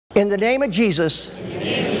In the name of Jesus,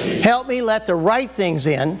 help me let the right things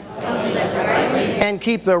in and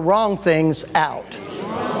keep the wrong things out.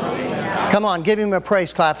 Come on, give Him a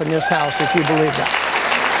praise clap in this house if you believe that.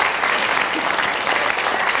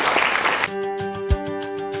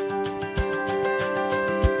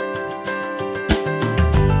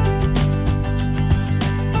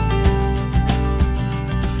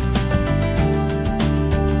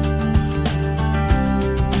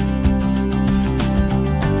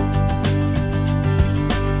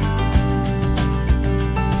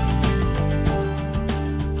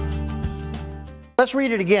 Let's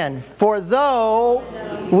read it again. For though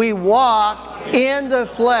we walk in the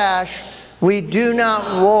flesh, we do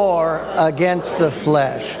not war against the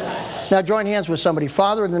flesh. Now join hands with somebody.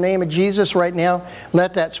 Father, in the name of Jesus right now,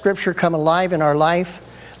 let that scripture come alive in our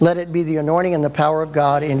life. Let it be the anointing and the power of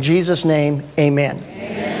God. In Jesus' name, amen.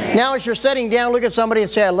 Amen. Now as you're sitting down, look at somebody and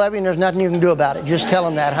say, I love you, and there's nothing you can do about it. Just tell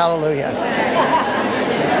them that. Hallelujah.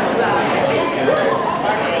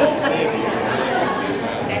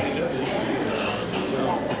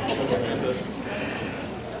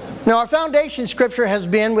 Now our foundation scripture has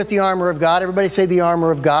been with the armor of God. Everybody say the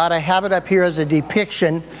armor of God. I have it up here as a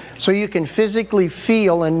depiction so you can physically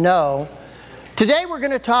feel and know. Today we're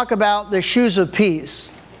going to talk about the shoes of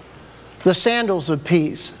peace, the sandals of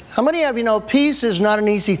peace. How many of you know peace is not an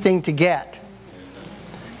easy thing to get?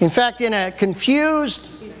 In fact, in a confused,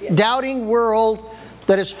 doubting world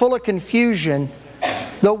that is full of confusion,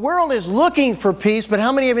 the world is looking for peace, but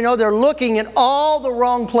how many of you know they're looking in all the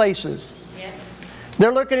wrong places?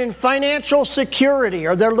 They're looking in financial security,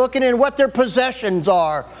 or they're looking in what their possessions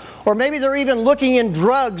are, or maybe they're even looking in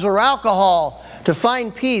drugs or alcohol to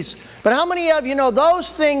find peace. But how many of you know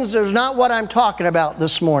those things are not what I'm talking about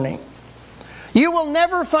this morning? You will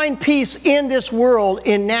never find peace in this world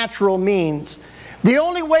in natural means. The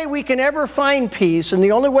only way we can ever find peace, and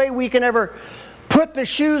the only way we can ever put the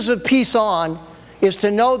shoes of peace on, is to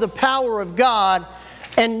know the power of God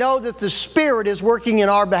and know that the Spirit is working in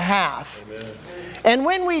our behalf. Amen. And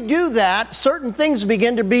when we do that, certain things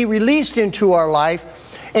begin to be released into our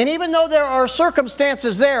life. And even though there are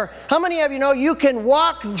circumstances there, how many of you know you can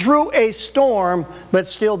walk through a storm but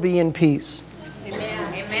still be in peace?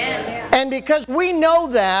 Amen. Amen. And because we know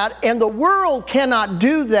that, and the world cannot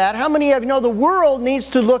do that, how many of you know the world needs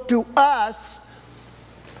to look to us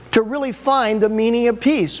to really find the meaning of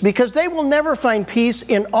peace? Because they will never find peace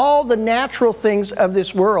in all the natural things of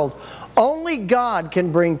this world. Only God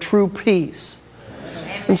can bring true peace.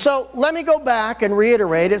 And so, let me go back and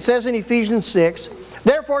reiterate. It says in Ephesians 6,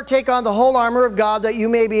 therefore take on the whole armor of God that you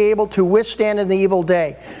may be able to withstand in the evil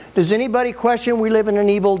day. Does anybody question we live in an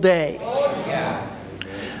evil day? Yeah.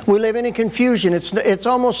 We live in confusion. It's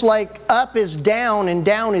almost like up is down and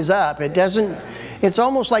down is up. It's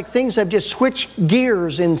almost like things have just switched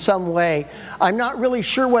gears in some way. I'm not really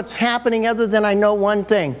sure what's happening other than I know one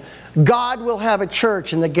thing. God will have a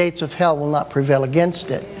church and the gates of hell will not prevail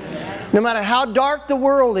against it. No matter how dark the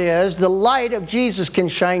world is, the light of Jesus can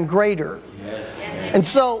shine greater. And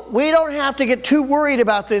so we don't have to get too worried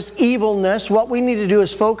about this evilness. What we need to do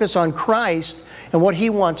is focus on Christ and what He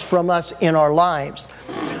wants from us in our lives.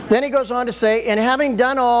 Then he goes on to say, and having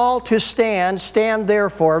done all to stand, stand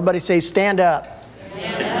therefore. Everybody say, stand up.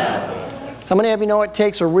 Stand up. How many of you know it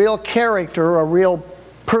takes a real character, a real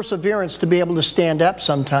perseverance to be able to stand up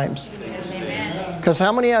sometimes? Because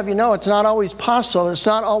how many of you know it's not always possible, it's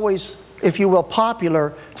not always, if you will,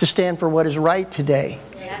 popular to stand for what is right today.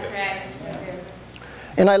 That's right.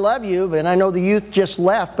 And I love you, and I know the youth just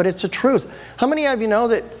left, but it's the truth. How many of you know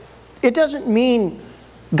that it doesn't mean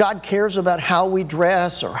God cares about how we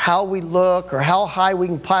dress, or how we look, or how high we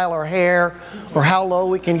can pile our hair, or how low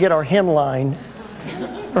we can get our hemline,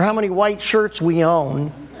 or how many white shirts we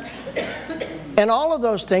own. And all of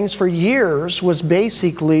those things for years was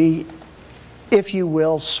basically, if you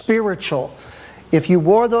will, spiritual. If you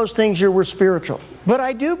wore those things, you were spiritual. But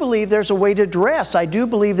I do believe there's a way to dress. I do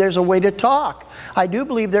believe there's a way to talk. I do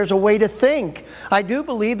believe there's a way to think. I do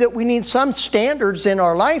believe that we need some standards in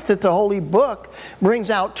our life that the Holy Book brings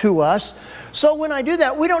out to us. So when I do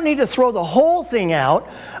that, we don't need to throw the whole thing out.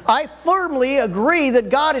 I firmly agree that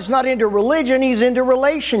God is not into religion, He's into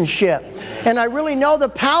relationship. And I really know the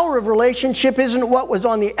power of relationship isn't what was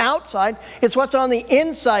on the outside, it's what's on the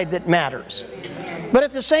inside that matters. But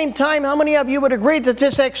at the same time, how many of you would agree that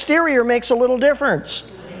this exterior makes a little difference?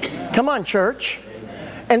 Come on, church.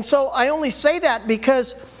 And so I only say that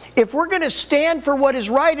because if we're going to stand for what is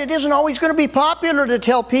right, it isn't always going to be popular to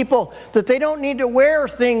tell people that they don't need to wear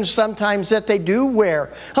things sometimes that they do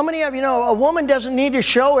wear. How many of you know a woman doesn't need to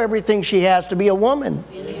show everything she has to be a woman?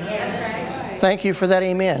 Thank you for that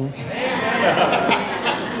amen.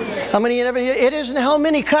 How many? It isn't how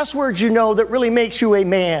many cuss words you know that really makes you a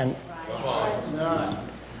man.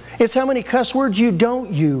 It's how many cuss words you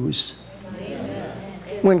don't use.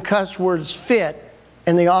 When cuss words fit,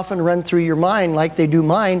 and they often run through your mind like they do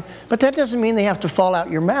mine, but that doesn't mean they have to fall out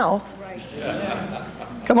your mouth.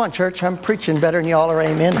 Come on, church, I'm preaching better than y'all are,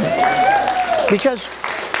 amen. Because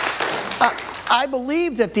I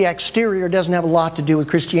believe that the exterior doesn't have a lot to do with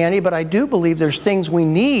Christianity, but I do believe there's things we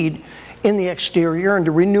need in the exterior and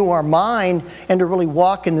to renew our mind and to really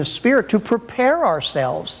walk in the Spirit to prepare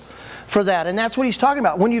ourselves for that. And that's what he's talking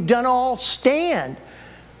about. When you've done all, stand.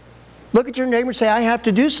 Look at your neighbor and say, I have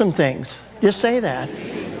to do some things. Just say that.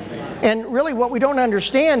 And really what we don't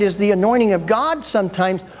understand is the anointing of God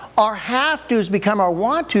sometimes. Our have-tos become our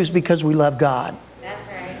want-tos because we love God. That's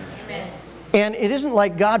right. Amen. And it isn't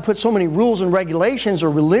like God put so many rules and regulations or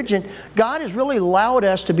religion. God has really allowed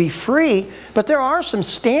us to be free, but there are some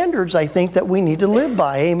standards, I think, that we need to live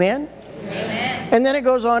by. Amen? Amen. And then it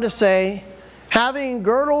goes on to say, having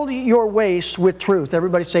girdled your waist with truth.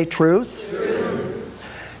 Everybody say truth. Truth.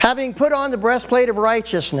 Having put on the breastplate of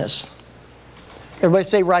righteousness. Everybody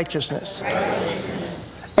say righteousness.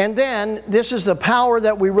 Righteousness. And then, this is the power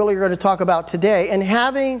that we really are going to talk about today. And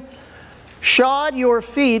having shod your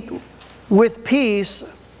feet with peace.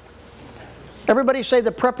 Everybody say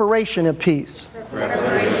the preparation of peace.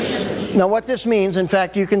 Preparation. Now what this means, in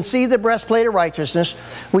fact, you can see the breastplate of righteousness.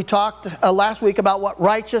 We talked last week about what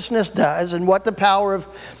righteousness does and what the power of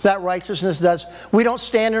that righteousness does. We don't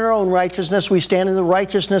stand in our own righteousness. We stand in the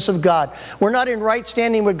righteousness of God. We're not in right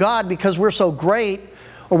standing with God because we're so great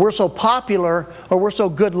or we're so popular or we're so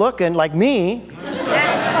good looking like me.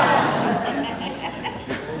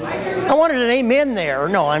 I wanted an amen there.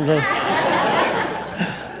 No, I'm just...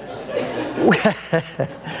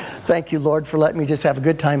 Thank you, Lord, for letting me just have a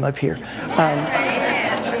good time up here.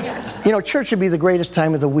 You know, church should be the greatest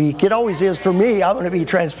time of the week. It always is for me. I want to be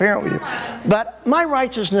transparent with you. But my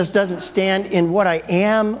righteousness doesn't stand in what I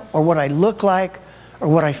am or what I look like or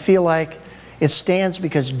what I feel like. It stands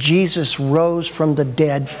because Jesus rose from the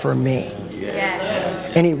dead for me.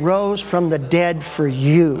 Yes. And He rose from the dead for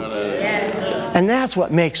you. Yes. And that's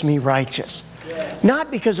what makes me righteous.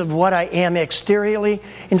 Not because of what I am exteriorly.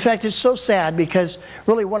 In fact, it's so sad because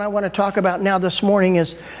really what I want to talk about now this morning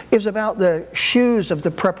is about the shoes of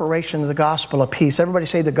the preparation of the gospel of peace. Everybody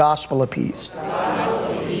say the gospel of peace.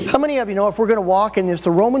 How many of you know if we're going to walk in this,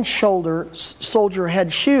 the Roman soldier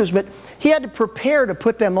had shoes, but he had to prepare to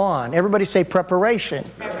put them on. Everybody say preparation.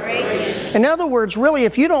 Preparation. In other words, really,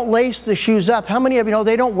 if you don't lace the shoes up, how many of you know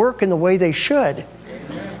they don't work in the way they should?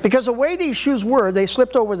 Because the way these shoes were, they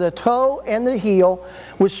slipped over the toe and the heel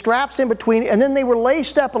with straps in between, and then they were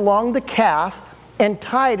laced up along the calf and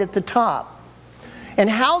tied at the top. And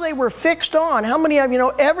how they were fixed on, how many of you know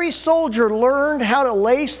every soldier learned how to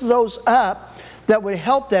lace those up that would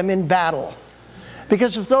help them in battle?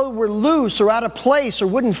 Because if those were loose or out of place or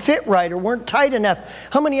wouldn't fit right or weren't tight enough,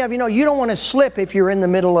 how many of you know you don't want to slip if you're in the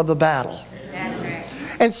middle of a battle? That's right.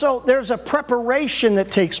 And so there's a preparation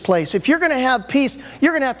that takes place. If you're going to have peace,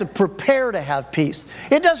 you're going to have to prepare to have peace.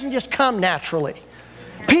 It doesn't just come naturally.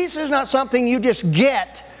 Peace is not something you just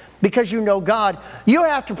get because you know God. You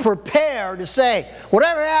have to prepare to say,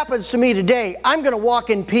 whatever happens to me today, I'm going to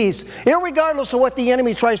walk in peace, irregardless of what the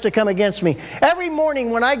enemy tries to come against me. Every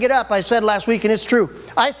morning when I get up, I said last week, and it's true,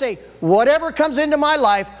 I say, whatever comes into my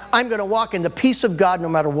life, I'm going to walk in the peace of God no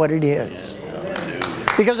matter what it is.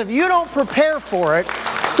 Because if you don't prepare for it,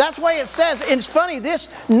 that's why it says, and it's funny,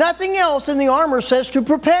 nothing else in the armor says to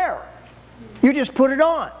prepare. You just put it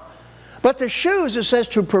on. But the shoes, it says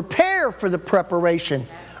to prepare for the preparation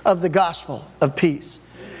of the gospel of peace.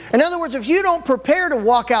 In other words, if you don't prepare to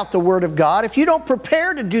walk out the Word of God, if you don't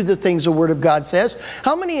prepare to do the things the Word of God says,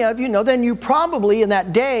 how many of you know then you probably in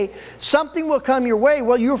that day, something will come your way.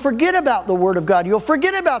 Well, you'll forget about the Word of God. You'll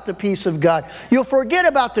forget about the peace of God. You'll forget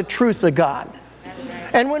about the truth of God.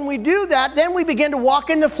 And when we do that, then we begin to walk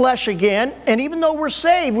in the flesh again. And even though we're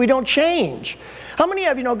saved, we don't change. How many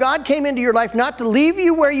of you know God came into your life not to leave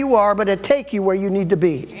you where you are, but to take you where you need to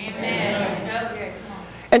be? Amen. So good.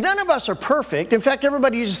 And none of us are perfect. In fact,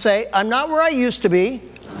 everybody used to say, I'm not where I used to be.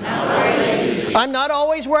 I'm not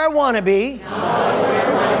always where I want to be.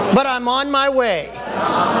 But I'm on my way.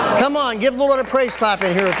 Come on, give the Lord a praise clap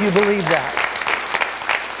in here if you believe that.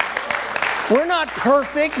 We're not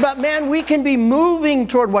perfect, but man, we can be moving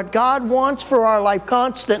toward what God wants for our life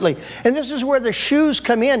constantly. And this is where the shoes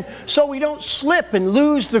come in, so we don't slip and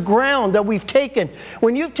lose the ground that we've taken.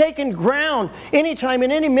 When you've taken ground, anytime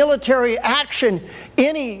in any military action,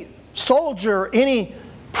 any soldier, any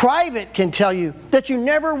private can tell you that you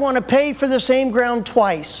never want to pay for the same ground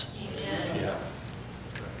twice.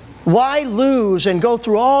 Why lose and go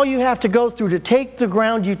through all you have to go through to take the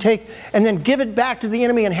ground you take and then give it back to the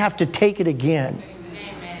enemy and have to take it again?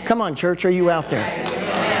 Amen. Come on, church, are you out there?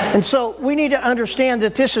 Amen. And so we need to understand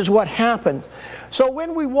that this is what happens. So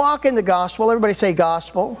when we walk in the gospel, everybody say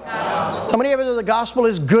gospel. Gospel. How many of you know the gospel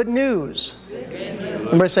is good news? Good news.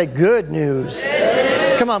 Everybody say good news.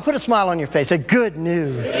 Good. Come on, put a smile on your face. Say good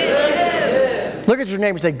news. Good. Look at your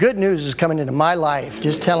neighbor and say, good news is coming into my life.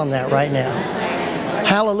 Just tell them that right now.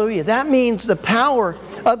 Hallelujah. That means the power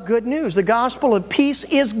of good news. The gospel of peace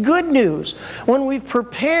is good news. When we've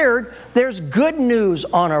prepared, there's good news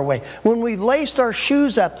on our way. When we've laced our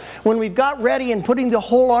shoes up, when we've got ready and putting the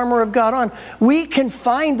whole armor of God on, we can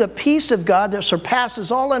find the peace of God that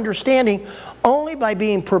surpasses all understanding only by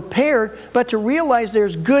being prepared, but to realize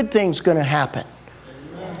there's good things going to happen.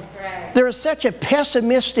 That's right. There is such a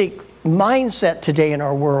pessimistic mindset today in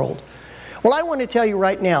our world. Well, I want to tell you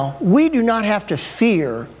right now, we do not have to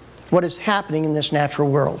fear what is happening in this natural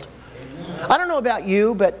world. I don't know about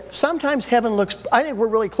you, but sometimes heaven looks, I think we're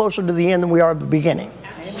really closer to the end than we are at the beginning,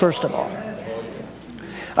 first of all.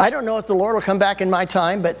 I don't know if the Lord will come back in my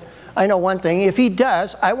time, but I know one thing. If He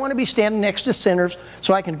does, I want to be standing next to sinners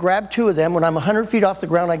so I can grab two of them. When I'm 100 feet off the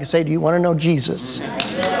ground, I can say, do you want to know Jesus?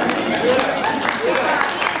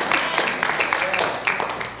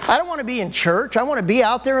 I don't want to be in church. I want to be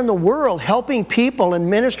out there in the world helping people and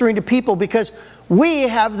ministering to people because we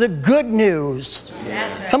have the good news.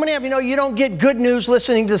 Right. How many of you know you don't get good news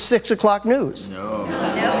listening to 6 o'clock news? No.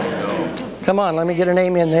 Come on, let me get an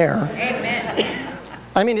amen there. Amen.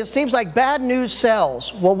 I mean, it seems like bad news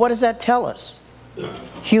sells. Well, what does that tell us?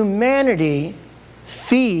 Humanity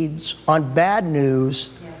feeds on bad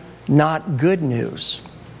news, not good news.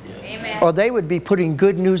 Amen. Or they would be putting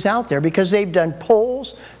good news out there because they've done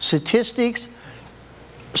polls, statistics,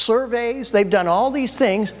 surveys. They've done all these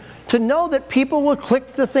things to know that people will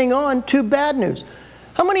click the thing on to bad news.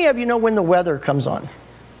 How many of you know when the weather comes on?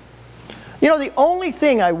 You know, the only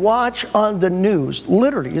thing I watch on the news,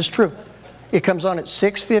 literally, is true. It comes on at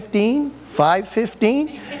 6:15,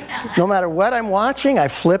 5:15. No matter what I'm watching, I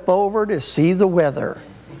flip over to see the weather.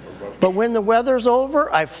 But when the weather's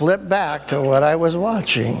over, I flip back to what I was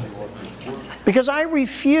watching. Because I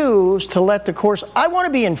refuse to let the course, I want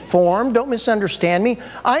to be informed, don't misunderstand me.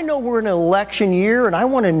 I know we're in an election year and I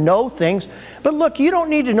want to know things. But look, you don't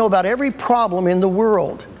need to know about every problem in the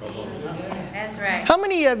world. That's right. How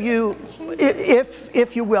many of you,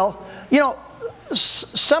 if you will, you know,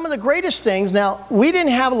 some of the greatest things, now, we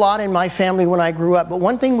didn't have a lot in my family when I grew up, but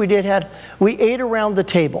one thing we did have, we ate around the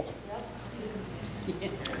table.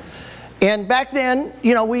 And back then,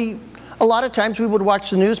 you know, a lot of times we would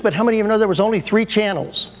watch the news, but how many of you know there was only 3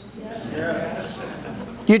 channels? Yeah.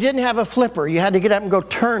 You didn't have a flipper. You had to get up and go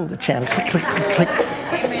turn the channel. Click, click, click, click.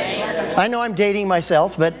 I know I'm dating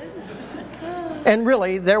myself, but, and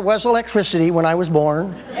really, there was electricity when I was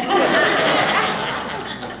born.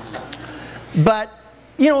 But,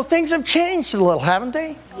 you know, things have changed a little, haven't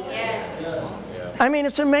they? Yes. I mean,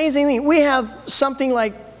 it's amazing. We have something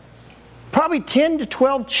like probably 10 to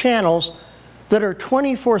 12 channels that are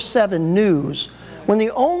 24/7 news, when the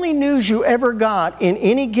only news you ever got in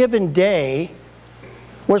any given day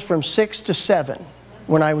was from 6 to 7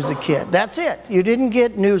 when I was a kid. That's it. You didn't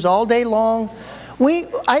get news all day long.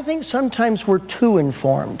 I think sometimes we're too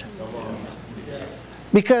informed.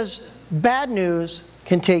 Because bad news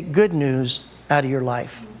can take good news out of your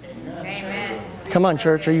life. Amen. Come on,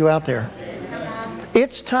 church, are you out there?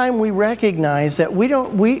 It's time we recognize that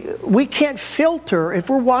we can't filter, if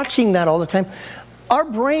we're watching that all the time, our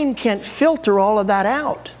brain can't filter all of that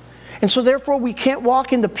out. And so therefore we can't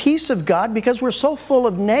walk in the peace of God because we're so full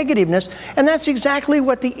of negativeness. And that's exactly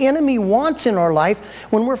what the enemy wants in our life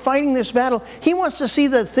when we're fighting this battle. He wants to see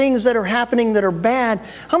the things that are happening that are bad.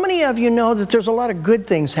 How many of you know that there's a lot of good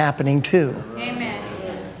things happening too? Amen.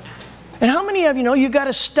 And how many of you know you've got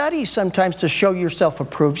to study sometimes to show yourself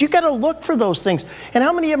approved? You've got to look for those things. And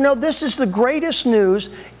how many of you know this is the greatest news?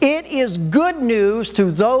 It is good news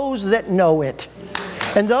to those that know it.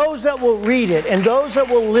 And those that will read it. And those that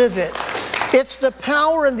will live it. It's the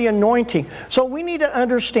power and the anointing. So we need to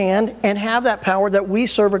understand and have that power that we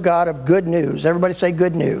serve a God of good news. Everybody say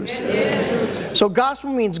good news. Good news. So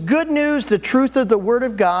gospel means good news, the truth of the Word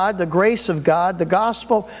of God, the grace of God, the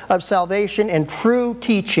gospel of salvation, and true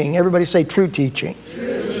teaching. Everybody say true teaching.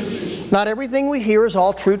 True teaching. Not everything we hear is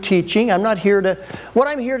all true teaching. What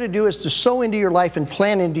I'm here to do is to sow into your life and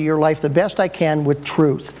plan into your life the best I can with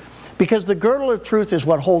truth. Because the girdle of truth is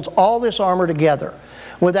what holds all this armor together.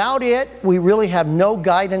 Without it, we really have no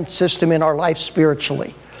guidance system in our life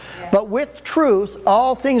spiritually. But with truth,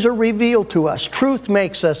 all things are revealed to us. Truth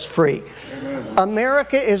makes us free.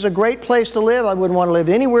 America is a great place to live. I wouldn't want to live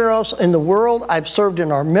anywhere else in the world. I've served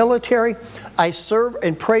in our military. I serve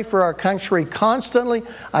and pray for our country constantly.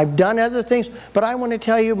 I've done other things. But I want to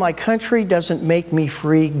tell you, my country doesn't make me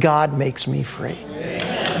free. God makes me free.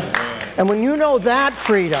 Amen. And when you know that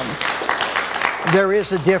freedom, there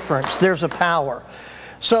is a difference. There's a power.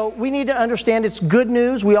 So we need to understand it's good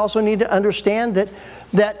news. We also need to understand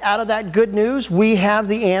that out of that good news, we have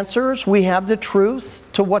the answers. We have the truth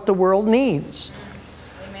to what the world needs.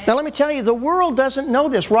 Amen. Now let me tell you, the world doesn't know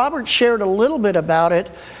this. Robert shared a little bit about it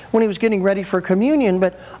when he was getting ready for communion.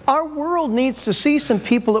 But our world needs to see some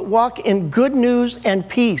people that walk in good news and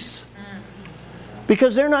peace.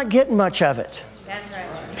 Because they're not getting much of it. That's right.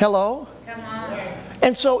 Hello? Come on.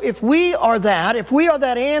 And so if we are that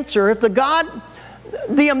answer,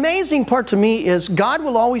 the amazing part to me is God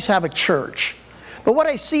will always have a church. But what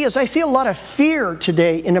I see is a lot of fear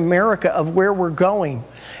today in America of where we're going.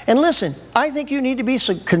 And listen, I think you need to be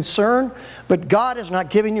concerned, but God is not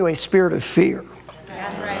giving you a spirit of fear.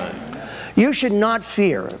 That's right. You should not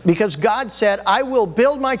fear, because God said, I will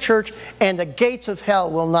build my church and the gates of hell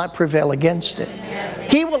will not prevail against it.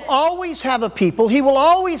 He will always have a people. He will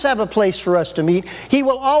always have a place for us to meet. He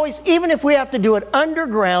will always, even if we have to do it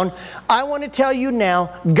underground, I want to tell you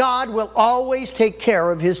now, God will always take care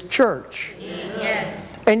of His church. Yes.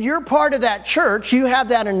 And you're part of that church. You have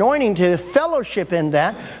that anointing to fellowship in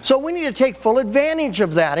that. So we need to take full advantage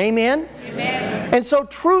of that. Amen? Amen. And so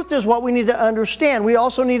truth is what we need to understand. We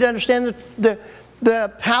also need to understand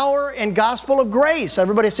the power and gospel of grace.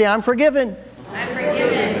 Everybody say, I'm forgiven. I'm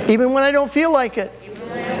forgiven. Even when I don't feel like it. Even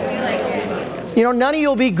when I don't feel like it. You know, none of you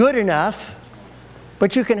will be good enough,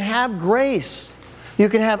 but you can have grace. You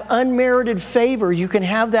can have unmerited favor. You can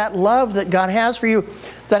have that love that God has for you.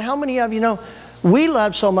 That how many of you know, we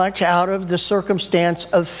love so much out of the circumstance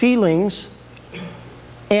of feelings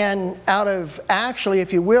and out of, actually,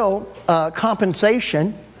 if you will,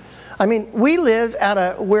 compensation. I mean, we live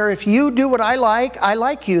where if you do what I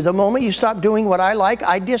like you. The moment you stop doing what I like,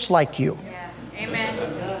 I dislike you. Yeah.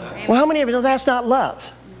 Amen. Well, how many of you know that's not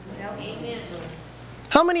love? No.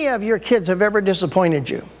 How many of your kids have ever disappointed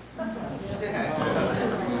you?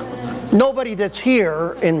 Nobody that's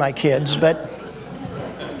here in my kids, but...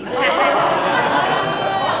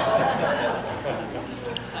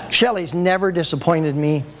 Shelley's never disappointed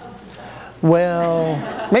me.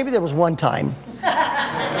 Well, maybe there was one time.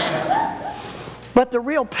 But the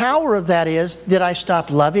real power of that is, did I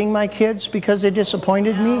stop loving my kids because they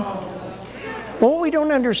disappointed me? Well, we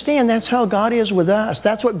don't understand, that's how God is with us.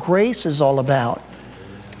 That's what grace is all about.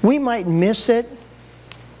 We might miss it,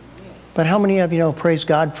 but how many of you know, praise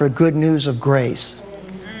God for good news of grace?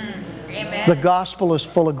 Amen. The gospel is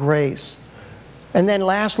full of grace. And then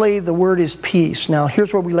lastly, the word is peace. Now,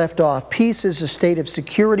 here's where we left off. Peace is a state of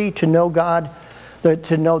security, to know God,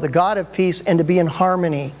 to know the God of peace, and to be in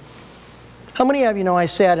harmony. How many of you know I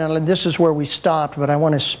said, and this is where we stopped, but I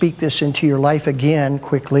want to speak this into your life again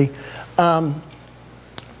quickly. A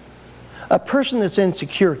person that's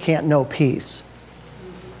insecure can't know peace.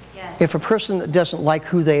 Yes. If a person doesn't like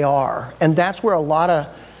who they are, and that's where a lot of,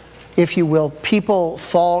 if you will, people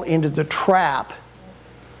fall into the trap.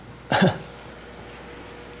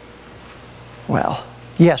 Well,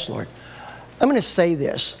 yes, Lord. I'm going to say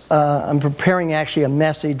this. I'm preparing actually a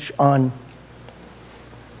message on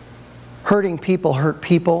hurting people hurt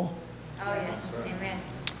people. Oh, yes. Amen.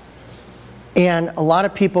 And a lot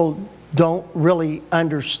of people don't really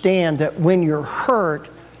understand that when you're hurt,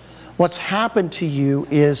 what's happened to you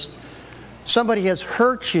is somebody has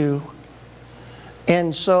hurt you,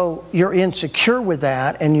 and so you're insecure with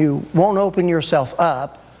that, and you won't open yourself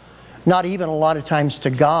up, not even a lot of times to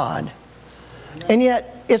God. And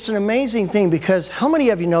yet, it's an amazing thing, because how many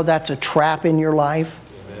of you know that's a trap in your life?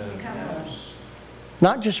 Amen.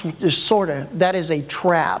 Not just sort of, that is a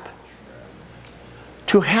trap.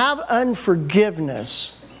 To have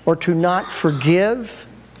unforgiveness or to not forgive,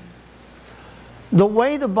 the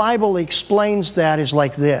way the Bible explains that is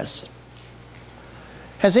like this.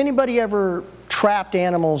 Has anybody ever trapped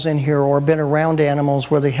animals in here or been around animals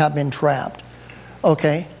where they have been trapped?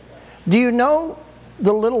 Okay. Do you know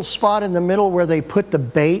the little spot in the middle where they put the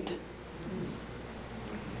bait?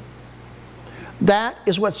 That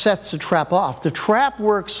is what sets the trap off. The trap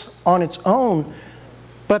works on its own,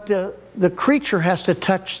 but the creature has to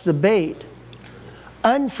touch the bait.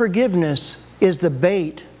 Unforgiveness is the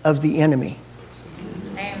bait of the enemy.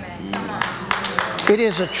 Amen. Come on. It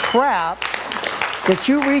is a trap that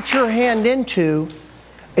you reach your hand into,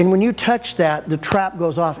 and when you touch that, the trap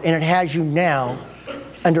goes off, and it has you now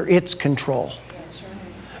under its control.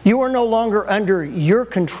 You are no longer under your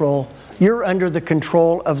control. You're under the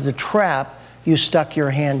control of the trap, you stuck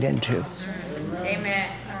your hand into. Amen.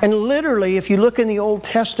 And literally, if you look in the Old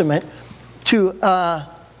Testament,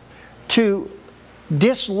 to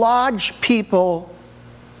dislodge people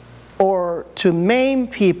or to maim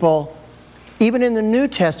people, even in the New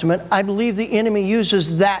Testament, I believe the enemy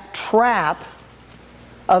uses that trap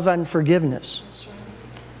of unforgiveness.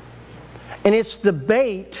 And it's the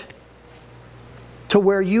bait to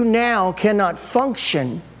where you now cannot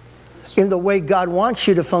function in the way God wants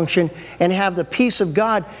you to function and have the peace of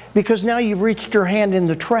God, because now you've reached your hand in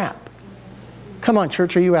the trap. Come on,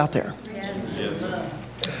 church, are you out there? Yes.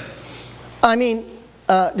 I mean,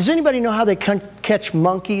 does anybody know how they catch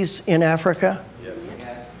monkeys in Africa?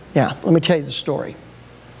 Yes. Yeah, let me tell you the story.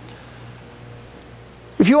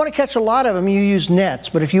 If you want to catch a lot of them, you use nets.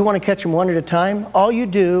 But if you want to catch them one at a time, all you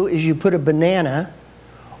do is you put a banana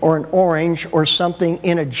or an orange or something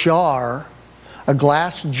in a jar, a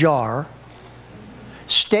glass jar,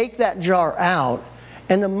 stake that jar out,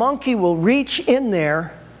 and the monkey will reach in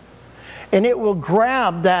there and it will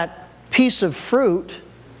grab that piece of fruit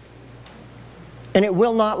and it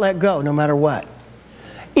will not let go no matter what.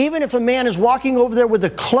 Even if a man is walking over there with a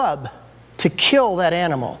club to kill that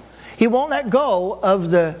animal, he won't let go of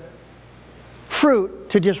the fruit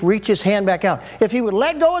to just reach his hand back out. If he would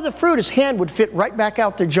let go of the fruit, his hand would fit right back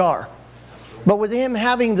out the jar. But with him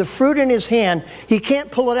having the fruit in his hand, he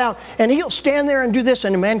can't pull it out. And he'll stand there and do this,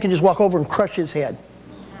 and the man can just walk over and crush his head.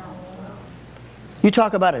 You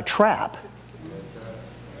talk about a trap.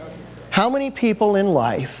 How many people in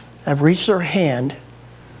life have reached their hand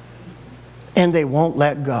and they won't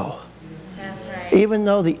let go? That's right. Even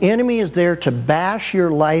though the enemy is there to bash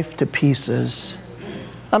your life to pieces.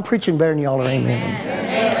 I'm preaching better than y'all are, amen.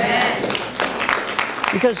 Amen.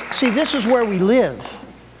 Because, see, this is where we live.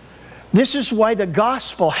 This is why the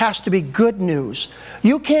gospel has to be good news.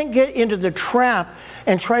 You can't get into the trap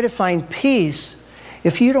and try to find peace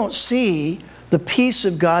if you don't see the peace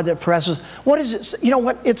of God that presses. What is it? You know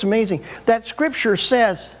what? It's amazing. That scripture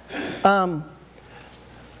says,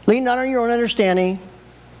 lean not on your own understanding,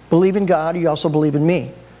 believe in God, you also believe in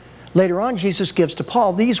me. Later on, Jesus gives to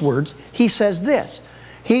Paul these words. He says this.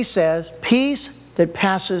 He says, peace that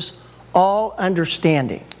passes all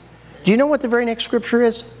understanding. Do you know what the very next scripture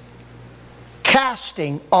is?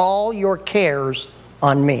 Casting all your cares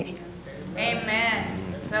on me. Amen.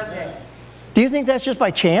 So good. Do you think that's just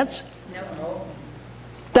by chance? No.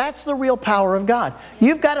 That's the real power of God.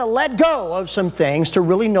 You've got to let go of some things to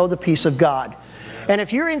really know the peace of God. And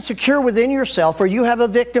if you're insecure within yourself or you have a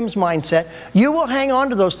victim's mindset, you will hang on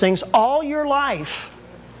to those things all your life.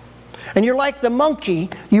 And you're like the monkey.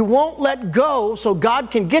 You won't let go so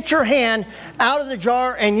God can get your hand out of the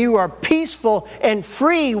jar and you are peaceful and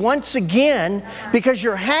free once again because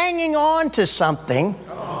you're hanging on to something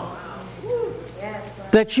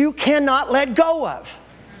that you cannot let go of.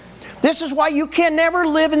 This is why you can never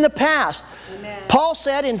live in the past. Amen. Paul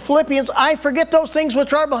said in Philippians, I forget those things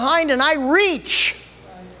which are behind and I reach.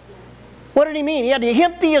 What did he mean? He had to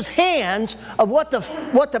empty his hands of what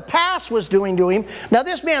the past was doing to him. Now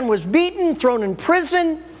this man was beaten, thrown in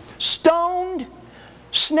prison, stoned,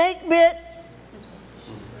 snake bit.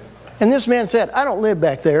 And this man said, I don't live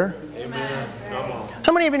back there. Amen.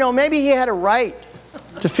 How many of you know maybe he had a right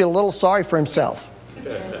to feel a little sorry for himself?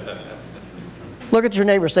 Look at your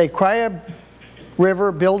neighbor, say, cry a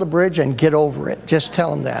river, build a bridge, and get over it. Just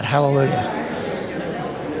tell him that. Hallelujah.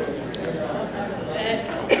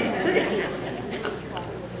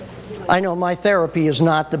 I know my therapy is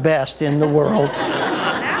not the best in the world.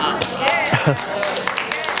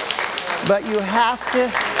 But you have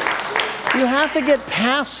to get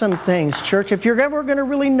past some things, church. If you're ever going to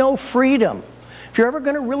really know freedom, if you're ever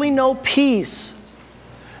going to really know peace,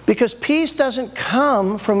 because peace doesn't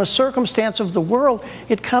come from a circumstance of the world,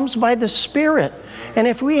 it comes by the Spirit. And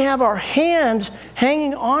if we have our hands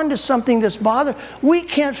hanging on to something that's bothered, we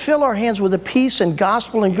can't fill our hands with the peace and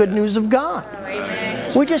gospel and good news of God.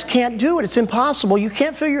 Amen. We just can't do it. It's impossible. You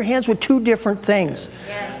can't fill your hands with two different things.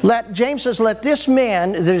 Yes. James says, let this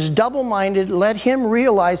man that is double-minded, let him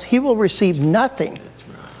realize he will receive nothing.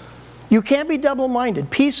 You can't be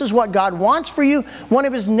double-minded. Peace is what God wants for you. One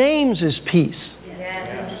of His names is peace.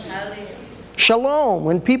 Yes. Shalom.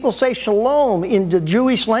 When people say shalom in the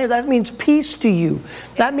Jewish language, that means peace to you.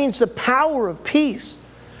 That means the power of peace.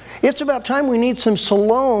 It's about time we need some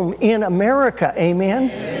shalom in America.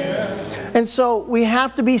 Amen? Amen. And so we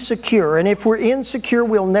have to be secure. And if we're insecure,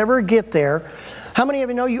 we'll never get there. How many of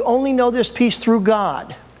you know you only know this peace through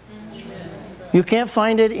God? You can't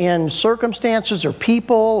find it in circumstances or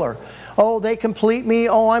people or, oh, they complete me.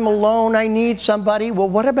 Oh, I'm alone. I need somebody. Well,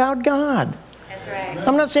 what about God? right.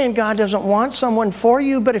 I'm not saying God doesn't want someone for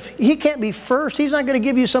you, but if He can't be first, He's not going to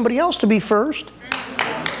give you somebody else to be first.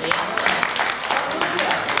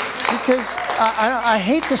 Because I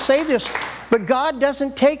hate to say this, but God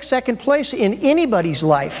doesn't take second place in anybody's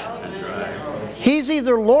life. He's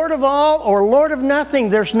either Lord of all or Lord of nothing.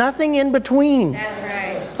 There's nothing in between. That's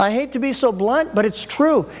right. I hate to be so blunt, but it's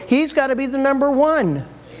true. He's got to be the number one.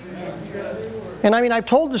 And I mean, I've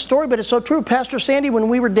told the story, but it's so true. Pastor Sandy, when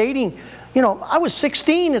we were dating, you know, I was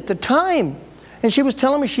 16 at the time. And she was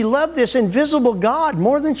telling me she loved this invisible God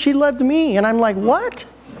more than she loved me. And I'm like, what?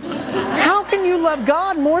 How can you love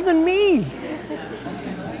God more than me?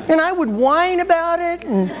 And I would whine about it.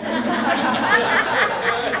 And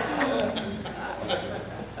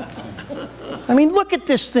I mean, look at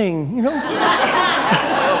this thing, you know.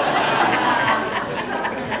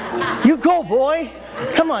 You go, boy.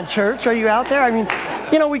 Come on, church. Are you out there? I mean,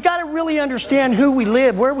 you know, we got to really understand who we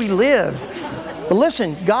live, where we live. But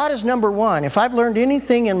listen, God is number one. If I've learned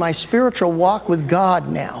anything in my spiritual walk with God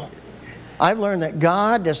now, I've learned that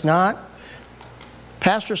God does not.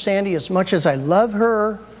 Pastor Sandy, as much as I love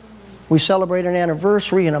her, we celebrate an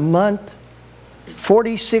anniversary in a month.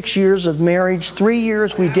 46 years of marriage, 3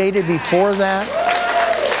 years we dated before that.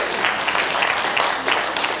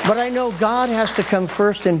 But I know God has to come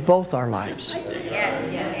first in both our lives. Yes,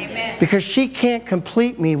 amen. Because she can't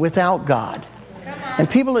complete me without God. And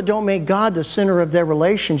people that don't make God the center of their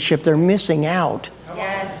relationship, they're missing out.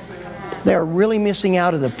 Yes. They're really missing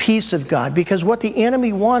out of the peace of God. Because what the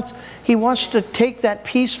enemy wants, he wants to take that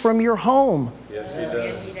peace from your home. Yes, he does.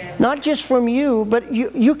 Yes, he does. Not just from you, but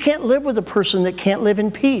you can't live with a person that can't live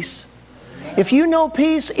in peace. If you know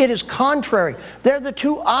peace, it is contrary. They're the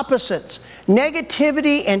two opposites.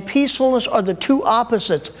 Negativity and peacefulness are the two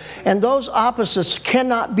opposites. And those opposites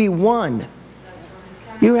cannot be one.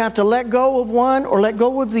 You have to let go of one or let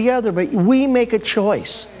go of the other, but we make a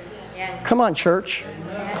choice. Yes. Come on, church.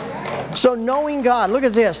 So knowing God, look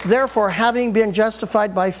at this. Therefore, having been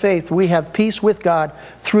justified by faith, we have peace with God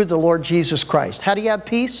through the Lord Jesus Christ. How do you have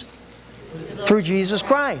peace? Through Jesus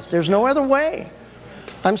Christ. There's no other way.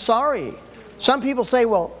 I'm sorry. Some people say,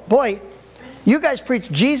 well, boy, you guys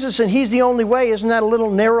preach Jesus and He's the only way. Isn't that a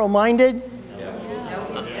little narrow-minded?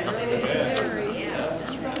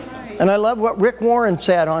 And I love what Rick Warren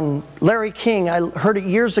said on Larry King. I heard it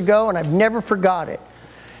years ago and I've never forgot it.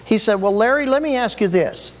 He said, well, Larry, let me ask you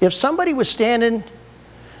this. If somebody was standing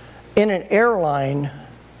in an airline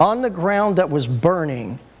on the ground that was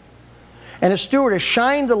burning and a stewardess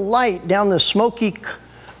shined the light down the smoky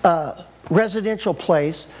residential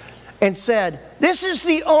place and said, this is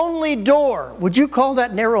the only door, would you call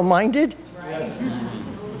that narrow-minded? Right.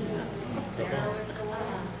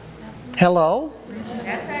 Hello?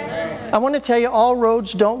 That's right. I want to tell you, all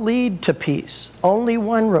roads don't lead to peace. Only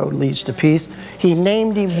one road leads to peace. He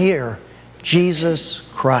named Him here, Jesus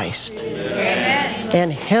Christ. Amen.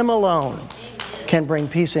 And Him alone can bring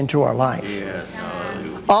peace into our life.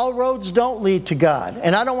 All roads don't lead to God.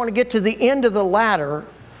 And I don't want to get to the end of the ladder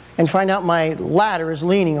and find out my ladder is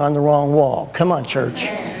leaning on the wrong wall. Come on, church.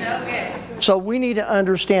 So good. So we need to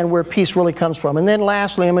understand where peace really comes from. And then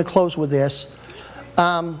lastly, I'm going to close with this.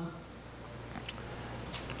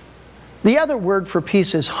 The other word for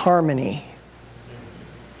peace is harmony.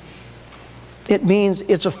 It means,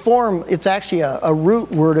 it's a form, it's actually a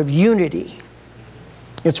root word of unity.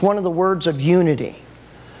 It's one of the words of unity.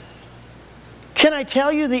 Can I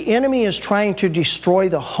tell you the enemy is trying to destroy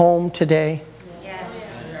the home today? Yes.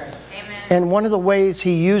 Amen. And one of the ways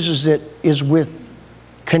he uses it is with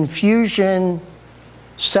confusion,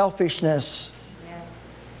 selfishness,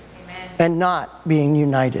 Yes. Amen. and not being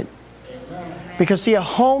united. Because see, a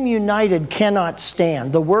home united cannot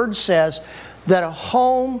stand. The Word says that a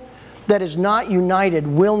home that is not united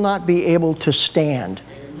will not be able to stand.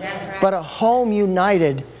 That's right. But a home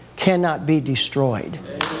united cannot be destroyed.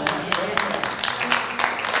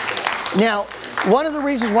 Now, one of the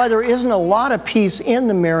reasons why there isn't a lot of peace in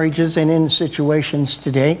the marriages and in situations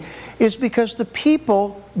today is because the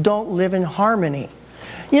people don't live in harmony.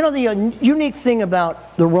 You know, the unique thing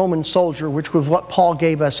about the Roman soldier, which was what Paul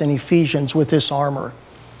gave us in Ephesians with this armor,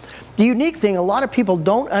 the unique thing a lot of people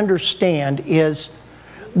don't understand is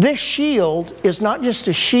this shield is not just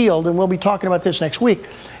a shield, and we'll be talking about this next week.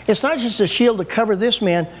 It's not just a shield to cover this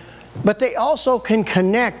man, but they also can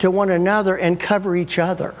connect to one another and cover each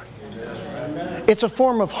other. It's a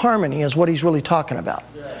form of harmony is what he's really talking about.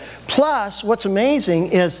 Plus, what's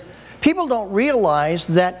amazing is people don't realize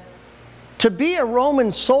that to be a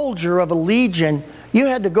Roman soldier of a legion, you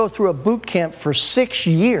had to go through a boot camp for 6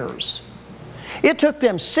 years. It took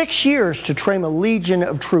them 6 years to train a legion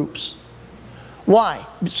of troops. Why?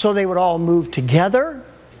 So they would all move together.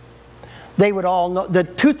 They would all know. The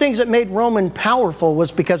two things that made Rome powerful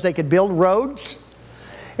was because they could build roads.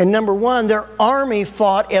 And number one, their army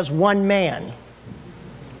fought as one man.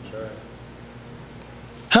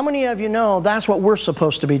 How many of you know that's what we're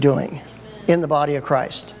supposed to be doing in the body of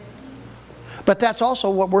Christ? But that's also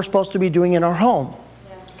what we're supposed to be doing in our home.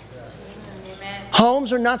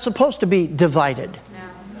 Homes are not supposed to be divided.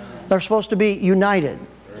 They're supposed to be united.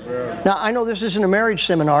 Now, I know this isn't a marriage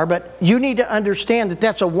seminar, but you need to understand that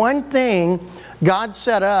that's a one thing God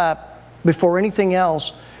set up before anything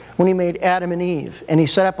else when He made Adam and Eve. And He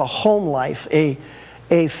set up a home life, a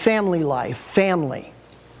family life, family.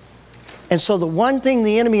 And so the one thing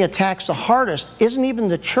the enemy attacks the hardest isn't even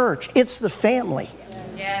the church, it's the family.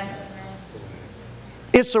 Yes.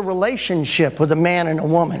 It's a relationship with a man and a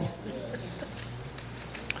woman.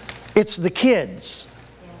 It's the kids.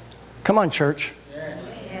 Come on, church.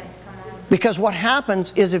 Because what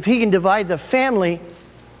happens is if he can divide the family,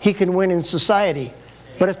 he can win in society.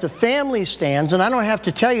 But if the family stands, and I don't have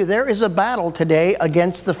to tell you, there is a battle today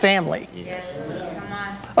against the family. Yes. Come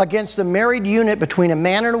on. Against the married unit between a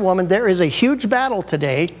man and a woman, there is a huge battle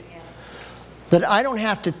today that I don't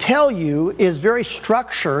have to tell you is very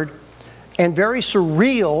structured and very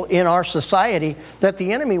surreal in our society, that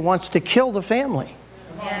the enemy wants to kill the family.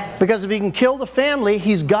 Yes. Because if he can kill the family,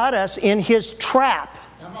 he's got us in his trap.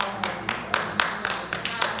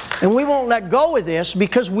 And we won't let go of this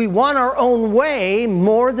because we want our own way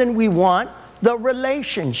more than we want the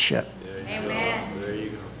relationship.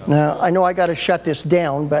 Amen. Now, I know I got to shut this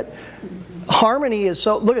down, but harmony is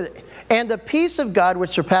so... Look at it. And the peace of God,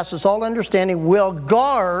 which surpasses all understanding, will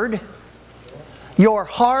guard your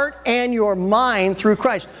heart and your mind through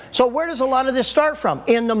Christ. So where does a lot of this start from?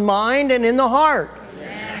 In the mind and in the heart.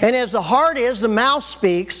 And as the heart is, the mouth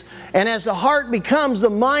speaks. And as the heart becomes, the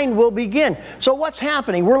mind will begin. So what's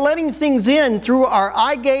happening? We're letting things in through our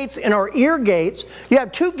eye gates and our ear gates. You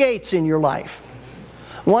have two gates in your life.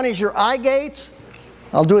 One is your eye gates.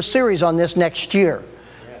 I'll do a series on this next year.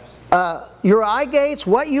 Your eye gates,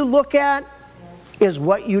 what you look at is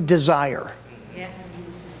what you desire.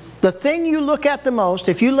 The thing you look at the most,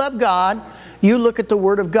 if you love God, you look at the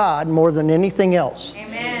Word of God more than anything else.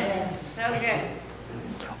 Amen. So good.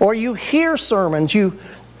 Or you hear sermons, you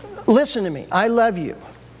listen to me, I love you.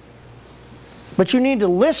 But you need to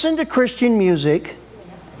listen to Christian music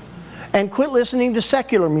and quit listening to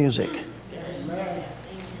secular music.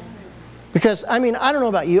 Because, I mean, I don't know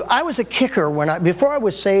about you, I was a kicker before I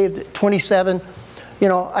was saved at 27, you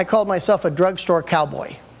know, I called myself a drugstore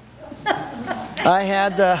cowboy. I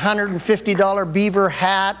had the $150 beaver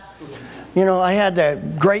hat, you know, I had the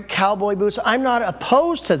great cowboy boots. I'm not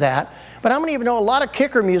opposed to that, but how many of you know a lot of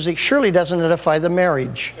kicker music surely doesn't edify the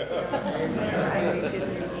marriage?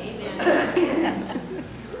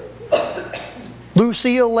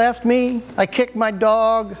 Lucille left me, I kicked my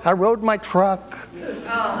dog, I rode my truck.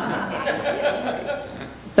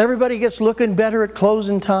 Everybody gets looking better at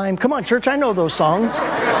closing time. Come on, church, I know those songs.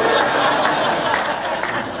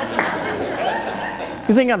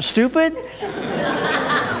 You think I'm stupid?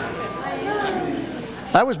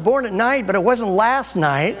 I was born at night, but it wasn't last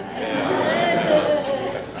night.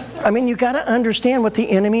 I mean, you got to understand what the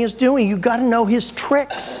enemy is doing. You got to know his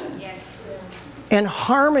tricks. And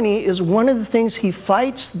harmony is one of the things he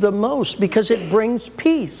fights the most because it brings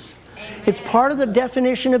peace. It's part of the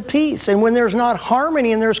definition of peace. And when there's not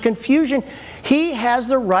harmony and there's confusion, he has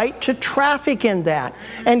the right to traffic in that.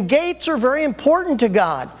 And gates are very important to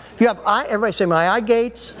God. You have everybody say my eye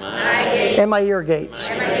gates, and my ear gates.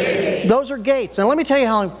 Those are gates. And let me tell you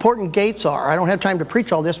how important gates are. I don't have time to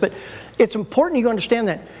preach all this, but it's important you understand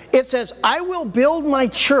that. It says, I will build my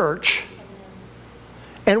church,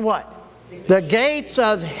 and what? The gates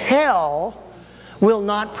of hell will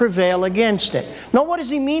not prevail against it. Now, what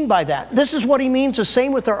does he mean by that? This is what he means the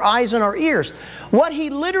same with our eyes and our ears. What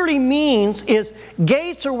he literally means is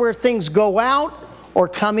gates are where things go out or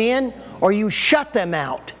come in, or you shut them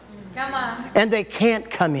out. Come on. And they can't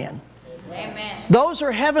come in. Amen. Those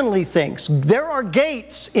are heavenly things. There are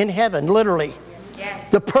gates in heaven, literally. Yes.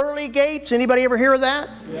 The pearly gates, anybody ever hear of that?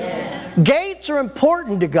 Yes. Gates are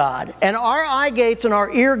important to God. And our eye gates and our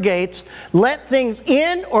ear gates let things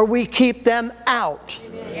in or we keep them out.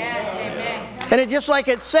 Yes. Amen. And it just like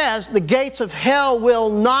it says, the gates of hell will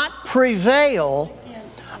not prevail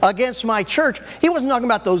against my church. He wasn't talking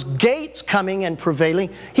about those gates coming and prevailing.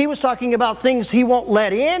 He was talking about things he won't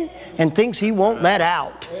let in and things he won't let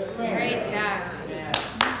out. Praise God.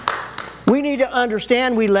 We need to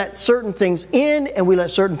understand we let certain things in and we let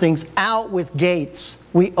certain things out with gates.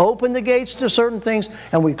 We open the gates to certain things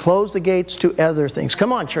and we close the gates to other things.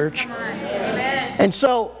 Come on, church. Come on. Amen. And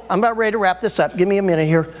so, I'm about ready to wrap this up. Give me a minute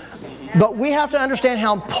here. But we have to understand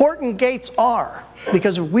how important gates are.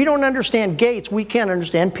 Because if we don't understand gates, we can't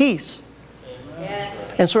understand peace.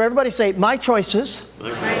 Yes. And so everybody say, my choices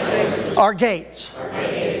are gates.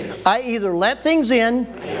 I either let things in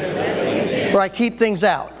or I keep things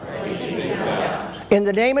out. In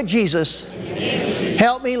the name of Jesus,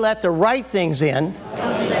 help me let the right things in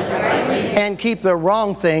and keep the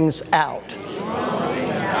wrong things out.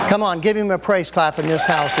 Come on, give him a praise clap in this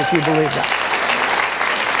house if you believe that.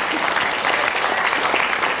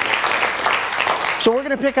 So we're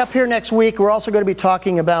going to pick up here next week. We're also going to be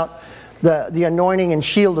talking about the anointing and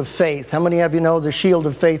shield of faith. How many of you know the shield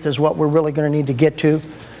of faith is what we're really going to need to get to?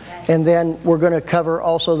 And then we're going to cover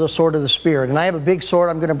also the sword of the Spirit. And I have a big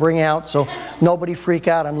sword I'm going to bring out, so nobody freak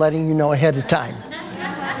out. I'm letting you know ahead of time.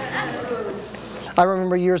 I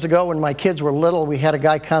remember years ago when my kids were little, we had a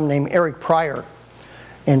guy come named Eric Pryor.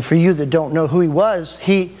 And for you that don't know who he was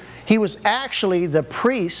was actually the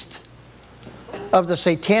priest of the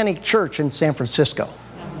Satanic Church in San Francisco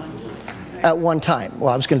at one time.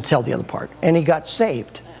 Well, I was going to tell the other part. And he got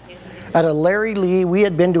saved at a Larry Lee. We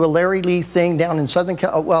had been to a Larry Lee thing down in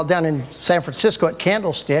down in San Francisco at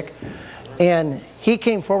Candlestick, and he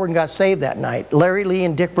came forward and got saved that night. Larry Lee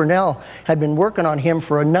and Dick Burnell had been working on him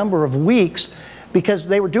for a number of weeks because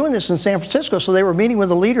they were doing this in San Francisco, so they were meeting with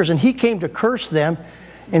the leaders, and he came to curse them.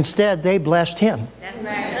 Instead, they blessed him. That's right.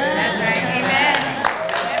 That's right.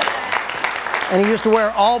 Amen. And he used to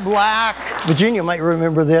wear all black. Virginia might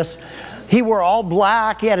remember this. He wore all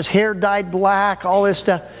black. He had his hair dyed black, all this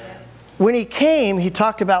stuff. When he came, he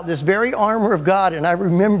talked about this very armor of God, and I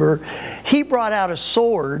remember he brought out a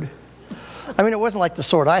sword. I mean, it wasn't like the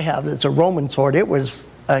sword I have. It's a Roman sword. It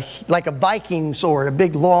was like a Viking sword, a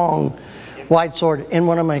big, long, wide sword. And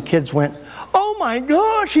one of my kids went, "Oh my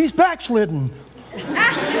gosh, he's backslidden."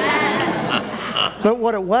 But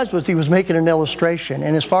what it was he was making an illustration.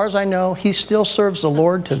 And as far as I know, he still serves the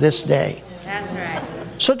Lord to this day. That's right.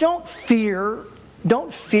 So don't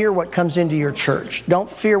fear what comes into your church. Don't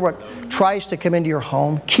fear what tries to come into your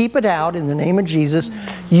home. Keep it out in the name of Jesus.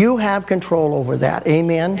 You have control over that.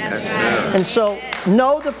 Amen? That's right. And so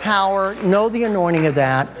know the power, know the anointing of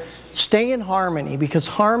that. Stay in harmony, because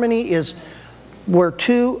harmony is where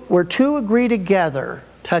two agree together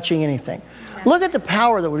touching anything. Look at the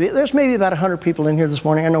power that would be. There's maybe about 100 people in here this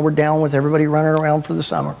morning. I know we're down with everybody running around for the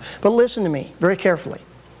summer. But listen to me very carefully.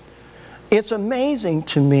 It's amazing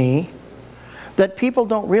to me that people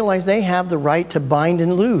don't realize they have the right to bind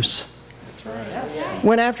and loose. That's right.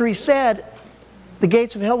 When after he said, the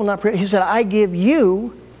gates of hell will not prevail, he said, I give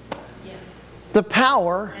you the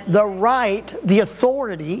power, the right, the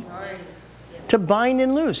authority to bind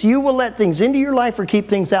and loose. You will let things into your life or keep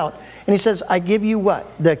things out. And he says, I give you what?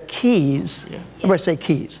 The keys. Everybody say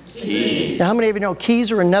keys. Keys. Now, how many of you know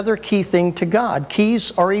keys are another key thing to God?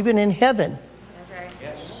 Keys are even in heaven. That's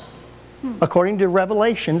right. According to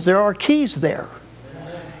Revelations, there are keys there.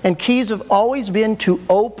 And keys have always been to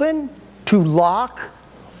open, to lock,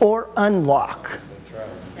 or unlock.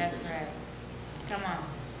 That's right. Come on.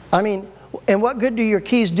 I mean, and what good do your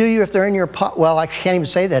keys do you if they're in your pocket? Well, I can't even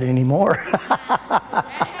say that anymore.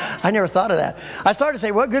 I never thought of that. I started to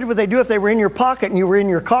say, what good would they do if they were in your pocket and you were in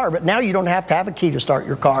your car? But now you don't have to have a key to start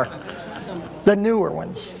your car. The newer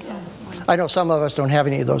ones. I know some of us don't have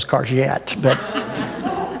any of those cars yet.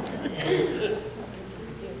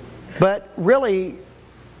 But really,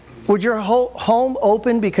 would your home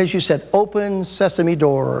open because you said, open sesame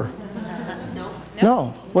door?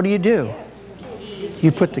 No. What do?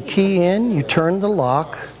 You put the key in, you turn the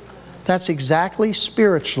lock. That's exactly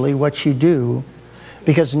spiritually what you do,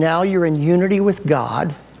 because now you're in unity with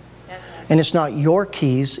God, and it's not your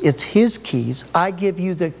keys, it's His keys. I give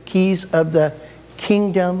you the keys of the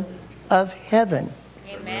kingdom of heaven.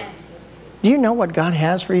 Amen. Do you know what God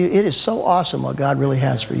has for you? It is so awesome what God really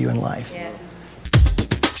has for you in life. Yeah.